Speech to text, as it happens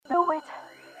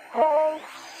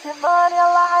What's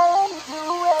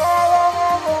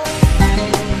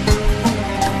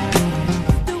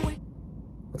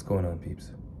going on,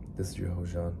 peeps? This is your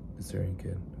host, Jean, the Syrian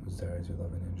kid whose diaries you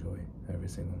love and enjoy every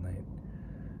single night.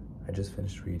 I just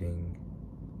finished reading,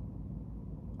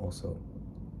 also,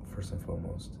 first and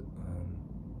foremost,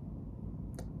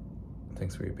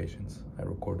 thanks for your patience. I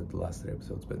recorded the last 3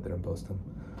 episodes but didn't post them.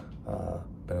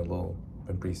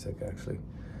 Been pretty sick actually.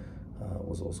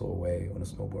 Was also away on a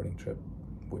snowboarding trip,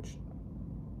 which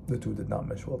the two did not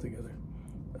mesh well together.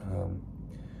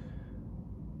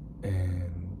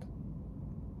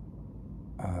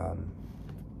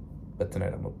 But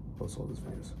tonight I'm gonna post all these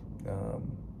videos.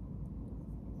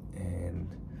 And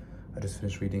I just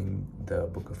finished reading the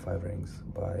Book of Five Rings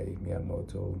by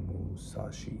Miyamoto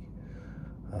Musashi.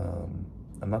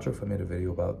 I'm not sure if I made a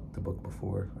video about the book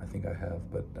before. I think I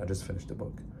have, but I just finished the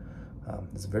book.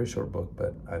 It's a very short book,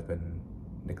 but I've been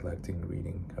neglecting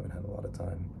reading. I haven't had a lot of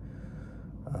time,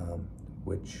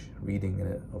 which reading in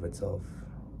it of itself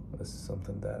is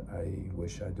something that I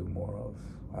wish I do more of.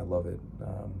 I love it.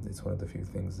 It's one of the few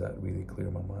things that really clear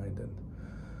my mind, and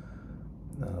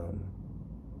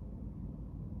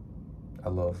I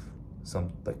love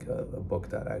a book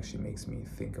that actually makes me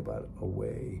think about a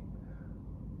way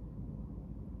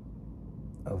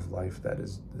of life that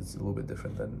is a little bit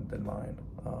different than mine.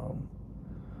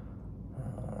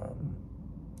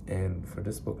 And for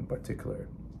this book in particular,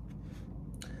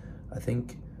 I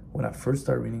think when I first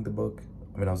started reading the book,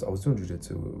 I was doing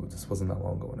jiu-jitsu. This wasn't that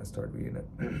long ago when I started reading it.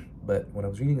 But when I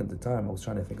was reading at the time, I was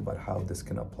trying to think about how this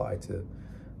can apply to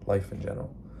life in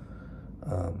general.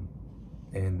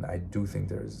 And I do think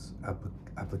there's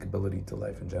applicability to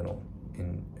life in general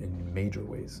in major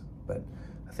ways. But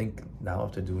I think now,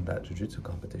 after doing that jiu-jitsu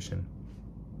competition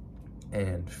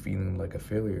and feeling like a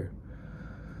failure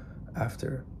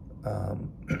after, I've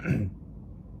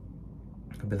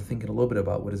been thinking a little bit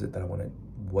about what is it that I want to,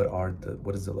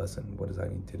 what is the lesson, what does I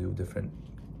need to do different,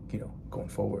 going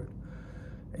forward.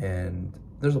 And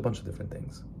there's a bunch of different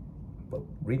things. But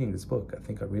reading this book, I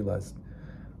think I realized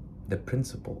the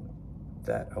principle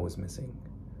that I was missing,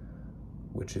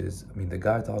 which is, the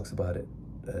guy talks about it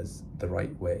as the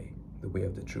right way, the way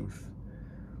of the truth.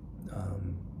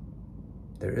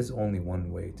 There is only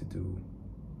one way to do,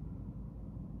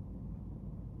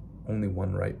 only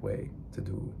one right way to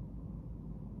do,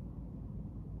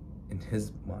 in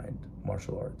his mind,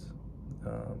 martial arts.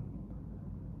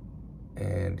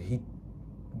 And he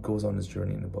goes on his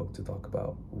journey in the book to talk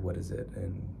about what is it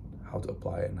and how to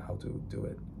apply it and how to do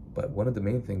it. But one of the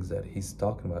main things that he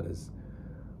talks about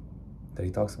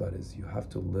is you have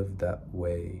to live that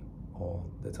way all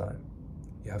the time.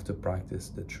 You have to practice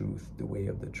the truth, the way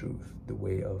of the truth, the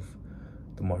way of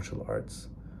the martial arts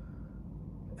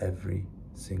every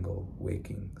single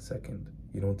waking second.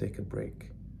 You don't take a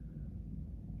break.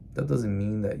 That doesn't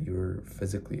mean that you're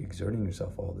physically exerting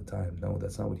yourself all the time. No,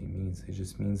 that's not what he means. It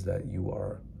just means that you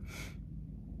are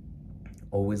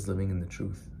always living in the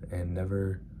truth and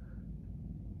never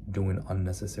doing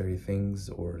unnecessary things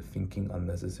or thinking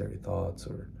unnecessary thoughts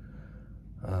or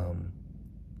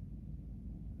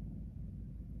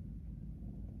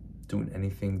doing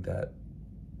anything that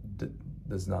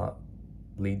does not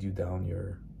lead you down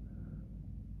your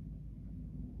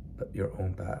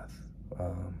own path.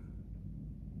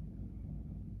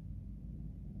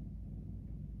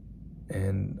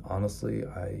 And honestly,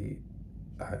 I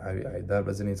that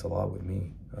resonates a lot with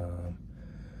me,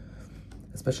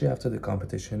 especially after the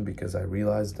competition, because I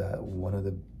realized that one of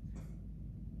the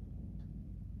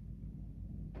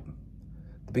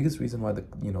biggest reason why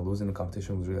losing the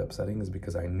competition was really upsetting is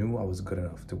because I knew I was good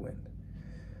enough to win.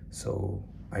 So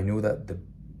I knew that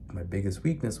my biggest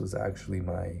weakness was actually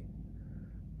my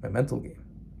mental game,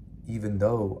 even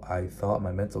though I thought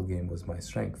my mental game was my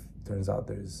strength. Turns out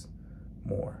there's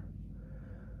more.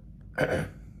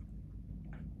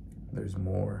 There's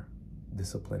more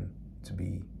discipline to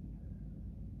be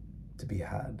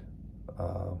had,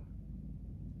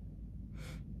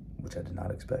 which I did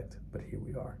not expect, but here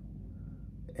we are.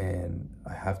 And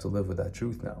I have to live with that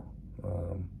truth now.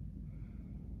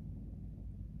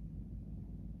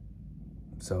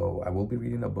 So I will be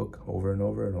reading a book over and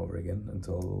over and over again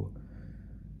until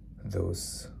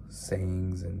those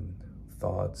sayings and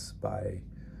thoughts by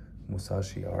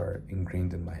Musashi are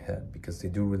ingrained in my head, because they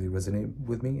do really resonate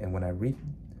with me. And when I read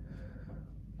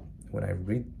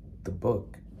the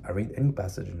book, I read any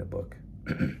passage in the book,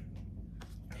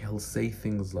 he'll say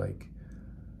things like,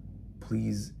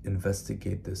 please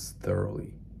investigate this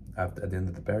thoroughly at the end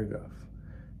of the paragraph.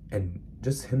 And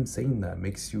just him saying that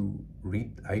makes you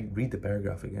I read the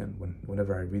paragraph again.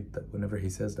 Whenever he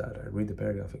says that, I read the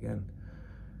paragraph again.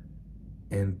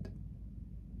 And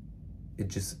it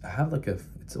just, I have like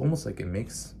it's almost like it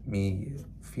makes me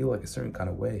feel like a certain kind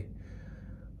of way,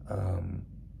 um,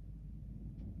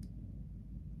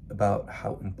 about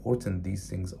how important these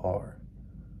things are.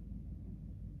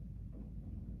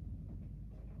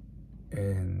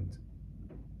 And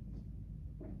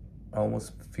I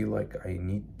almost feel like I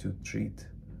need to treat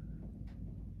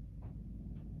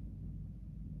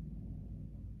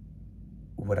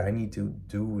what I need to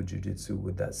do with jujitsu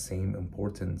with that same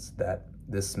importance that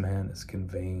this man is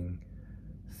conveying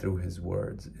through his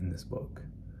words in this book,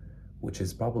 which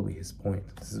is probably his point.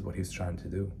 This is what he's trying to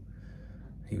do.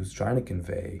 He was trying to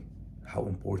convey how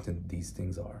important these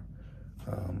things are.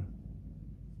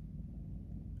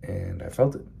 And I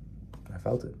felt it. I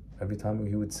felt it. Every time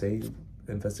he would say,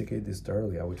 investigate this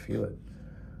thoroughly, I would feel it.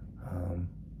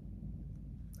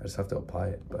 I just have to apply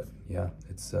it. But yeah,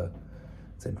 it's a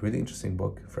really interesting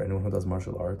book for anyone who does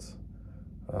martial arts.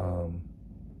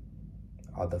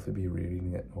 I'll definitely be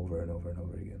reading it over and over and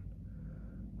over again.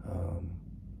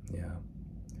 Yeah.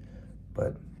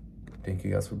 But thank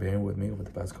you guys for being with me over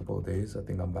the past couple of days. I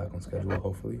think I'm back on schedule,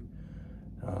 hopefully.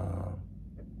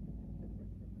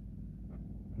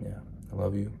 Yeah, I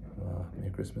love you.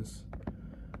 Merry Christmas.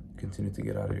 Continue to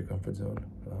get out of your comfort zone,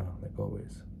 like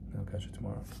always. I'll catch you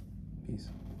tomorrow. Peace.